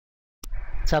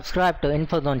Subscribe to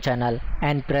InfoZone channel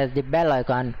and press the bell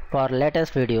icon for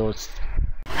latest videos.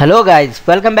 Hello guys,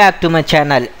 welcome back to my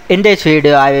channel. In this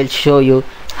video I will show you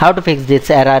how to fix this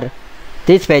error.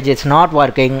 This page is not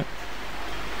working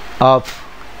of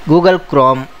Google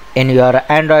Chrome in your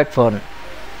Android phone.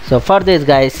 So for this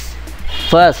guys,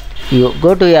 first you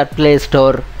go to your Play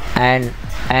Store and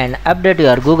update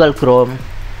your Google Chrome.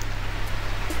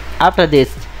 After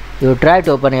this you try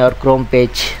to open your Chrome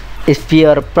page. If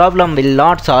your problem will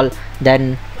not solve,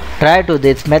 then try to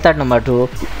this method number 2.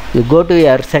 You go to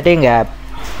your setting app,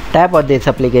 tap on these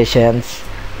applications,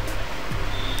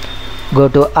 go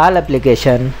to all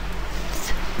applications.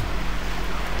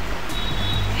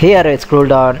 Here I scroll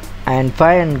down and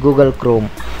find Google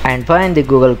Chrome and find the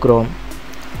Google Chrome.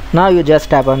 Now you just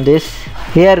tap on this.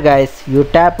 Here guys, you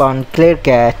tap on clear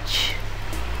cache,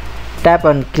 tap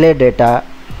on clear data,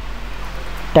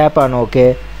 tap on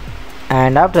OK,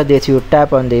 and after this you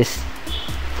tap on this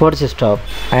force stop.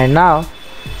 And now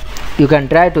you can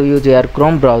try to use your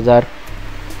Chrome browser.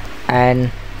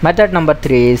 And method number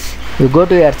 3 is you go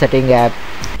to your setting app,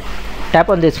 tap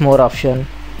on this more option,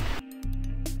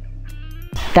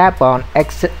 tap on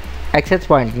access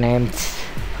point names.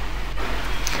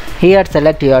 Here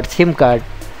select your SIM card,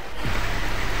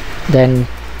 then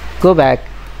go back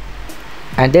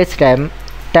and this time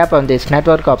tap on this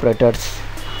network operators,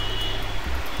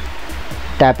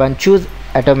 tap on choose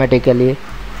automatically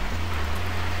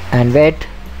and wait.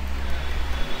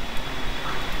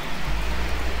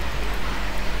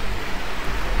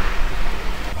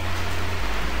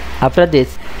 After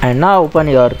this, and now open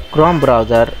your Chrome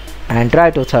browser and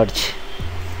try to search.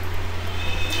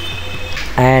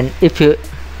 And if you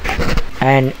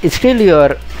still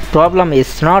your problem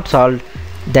is not solved,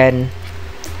 then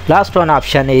last one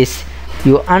option is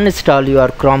you uninstall your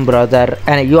Chrome browser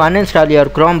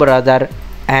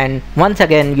and once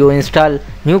again you install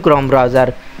new Chrome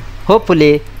browser.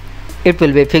 Hopefully it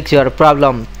will be fix your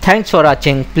problem. Thanks for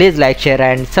watching. Please like, share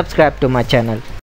and subscribe to my channel.